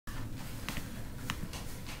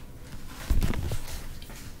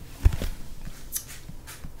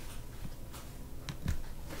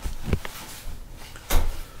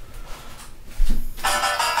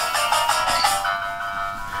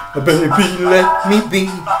Baby, let me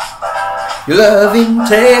be your loving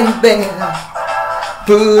teddy bear.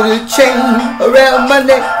 Put a chain around my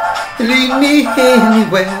neck and lead me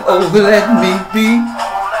anywhere. Oh, let me be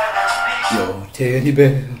your teddy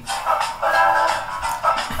bear.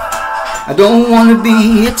 I don't want to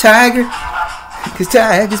be a tiger, 'cause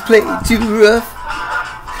tigers play too rough.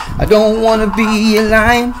 I don't want to be a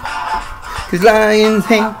lion, 'cause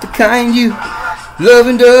lions ain't the kind you love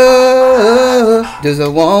and does. I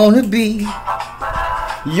want to be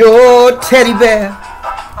your teddy bear.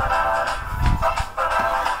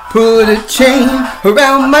 Put a chain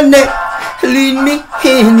around my neck, lead me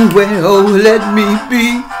anywhere. Oh, let me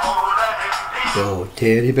be your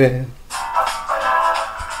teddy bear.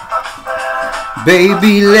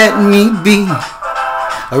 Baby, let me be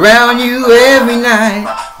around you every night.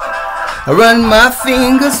 I run my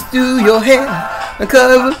fingers through your hair and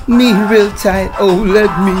cover me real tight. Oh,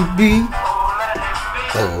 let me be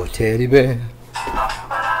your teddy bear.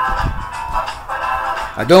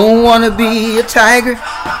 I don't want to be a tiger,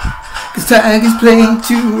 'cause tigers play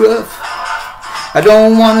too rough. I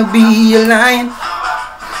don't want to be a lion,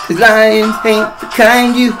 'cause lions ain't the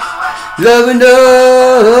kind you love and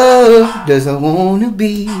does. I want to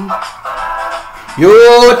be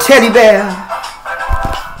your teddy bear.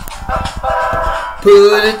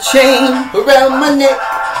 Put a chain around my neck,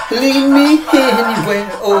 lead me anywhere.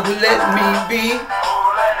 Oh, let me be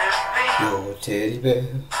your teddy bear.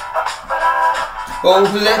 Oh,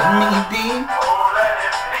 let me be.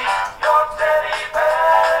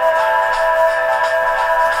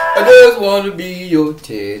 I just want to be your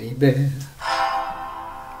teddy bear.